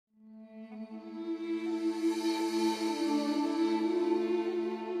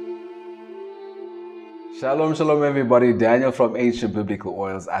Shalom, shalom everybody. Daniel from Ancient Biblical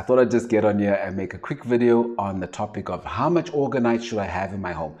Oils. I thought I'd just get on here and make a quick video on the topic of how much orgonite should I have in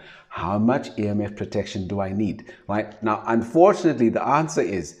my home? How much EMF protection do I need? Right now, unfortunately, the answer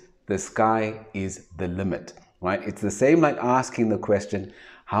is the sky is the limit. Right? It's the same like asking the question,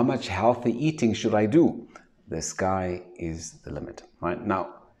 how much healthy eating should I do? The sky is the limit. Right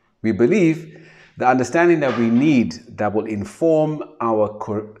now, we believe the understanding that we need that will inform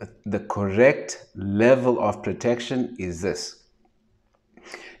the correct level of protection is this.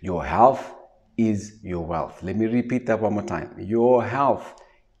 Your health is your wealth. Let me repeat that one more time. Your health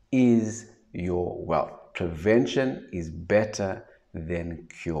is your wealth. Prevention is better than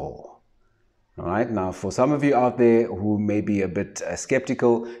cure. All right. Now, for some of you out there who may be a bit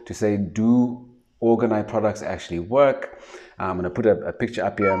skeptical to say, do orgonite products actually work? I'm going to put a picture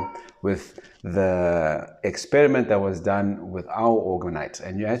up here with the experiment that was done with our orgonite.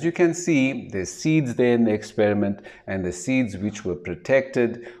 And as you can see, there's seeds there in the experiment, and the seeds which were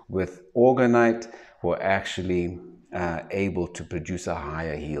protected with orgonite were actually able to produce a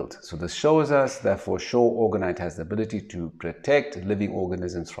higher yield. So this shows us that for sure orgonite has the ability to protect living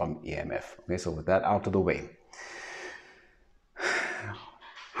organisms from EMF. Okay, so with that out of the way,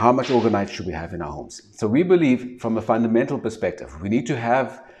 how much orgonite should we have in our homes? So we believe from a fundamental perspective, we need to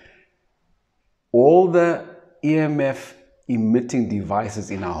have all the EMF emitting devices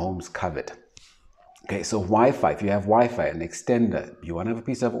in our homes covered. Okay, so Wi-Fi, if you have Wi-Fi, an extender, you want to have a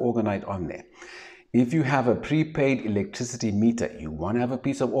piece of orgonite on there. If you have a prepaid electricity meter, you want to have a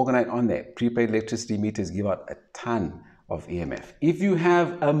piece of orgonite on there. Prepaid electricity meters give out a ton of EMF. If you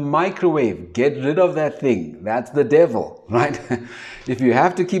have a microwave, get rid of that thing. That's the devil, right? If you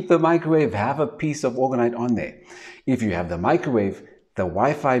have to keep the microwave, have a piece of orgonite on there. If you have the microwave, the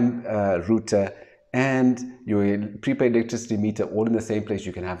Wi-Fi router, and your prepaid electricity meter all in the same place,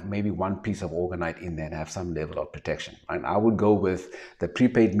 you can have maybe one piece of orgonite in there and have some level of protection. And I would go with the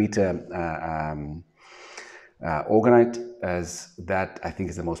prepaid meter orgonite, as that I think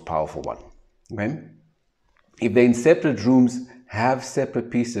is the most powerful one. Okay. If they're in separate rooms, have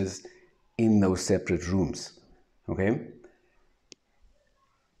separate pieces in those separate rooms. Okay.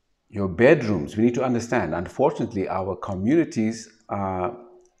 Your bedrooms, we need to understand, unfortunately, our communities are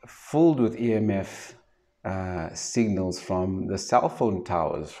filled with EMF signals from the cell phone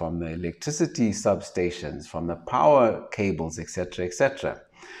towers, from the electricity substations, from the power cables, etc., etc.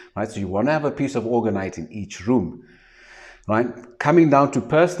 Right? So you want to have a piece of orgonite in each room. Right? Coming down to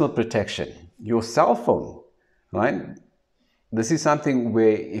personal protection, your cell phone, right? This is something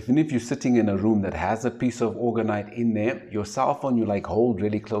where even if you're sitting in a room that has a piece of orgonite in there, your cell phone you like hold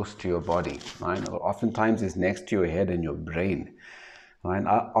really close to your body, right? Or oftentimes it's next to your head and your brain, right?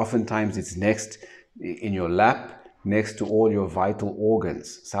 Oftentimes it's next in your lap, next to all your vital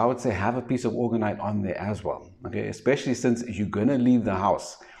organs. So I would say have a piece of orgonite on there as well, okay? Especially since you're going to leave the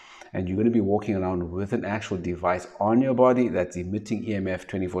house and you're going to be walking around with an actual device on your body that's emitting EMF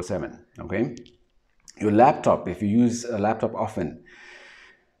 24/7, okay? Your laptop, if you use a laptop often,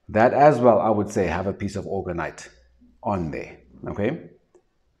 that as well, I would say have a piece of orgonite on there, okay?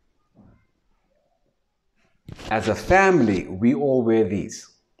 As a family, we all wear these,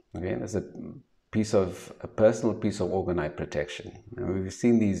 okay? There's a personal piece of orgonite protection. And we've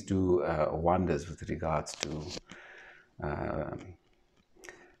seen these do wonders with regards to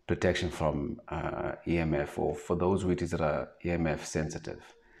protection from EMF, or for those witches that are EMF sensitive.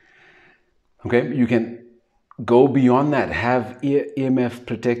 Okay, you can go beyond that. Have EMF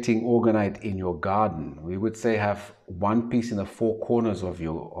protecting orgonite in your garden. We would say have one piece in the four corners of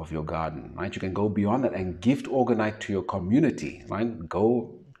your garden, right? You can go beyond that and gift orgonite to your community, right?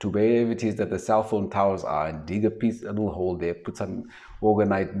 Go to wherever it is that the cell phone towers are and dig a little hole there, put some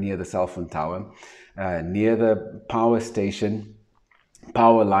orgonite near the cell phone tower, near the power station,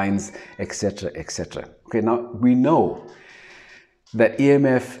 power lines, etc., etc. Okay, now we know that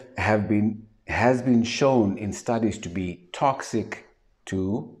EMF has been shown in studies to be toxic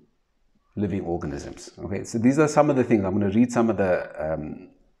to living organisms. Okay, so these are some of the things. I'm going to read some of the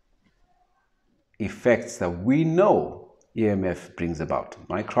effects that we know EMF brings about.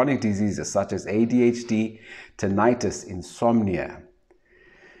 Right? Chronic diseases such as ADHD, tinnitus, insomnia,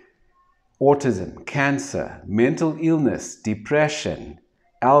 autism, cancer, mental illness, depression,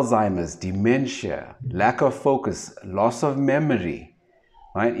 Alzheimer's, dementia, lack of focus, loss of memory.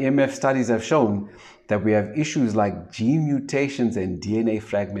 Right? EMF studies have shown that we have issues like gene mutations and DNA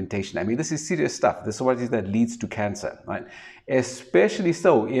fragmentation. I mean, this is serious stuff. This is what it is that leads to cancer, right? Especially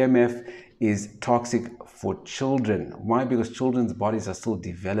so, EMF is toxic for children. Why? Because children's bodies are still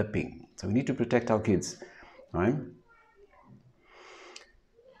developing. So we need to protect our kids, right?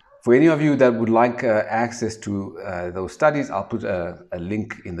 For any of you that would like access to those studies, I'll put a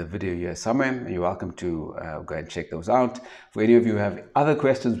link in the video here somewhere. You're welcome to go and check those out. For any of you who have other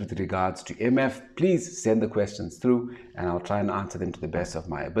questions with regards to EMF, please send the questions through and I'll try and answer them to the best of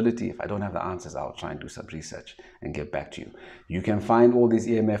my ability. If I don't have the answers, I'll try and do some research and get back to you. You can find all these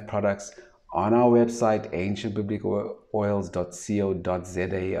EMF products on our website,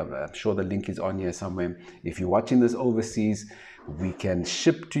 ancientbiblicaloils.co.za. I'm sure the link is on here somewhere. If you're watching this overseas, we can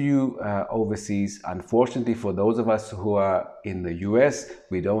ship to you overseas. Unfortunately, for those of us who are in the US,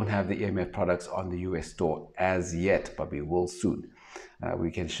 we don't have the EMF products on the US store as yet, but we will soon.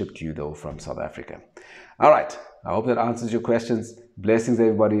 We can ship to you though from South Africa. All right, I hope that answers your questions. Blessings,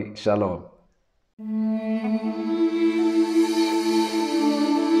 everybody. Shalom.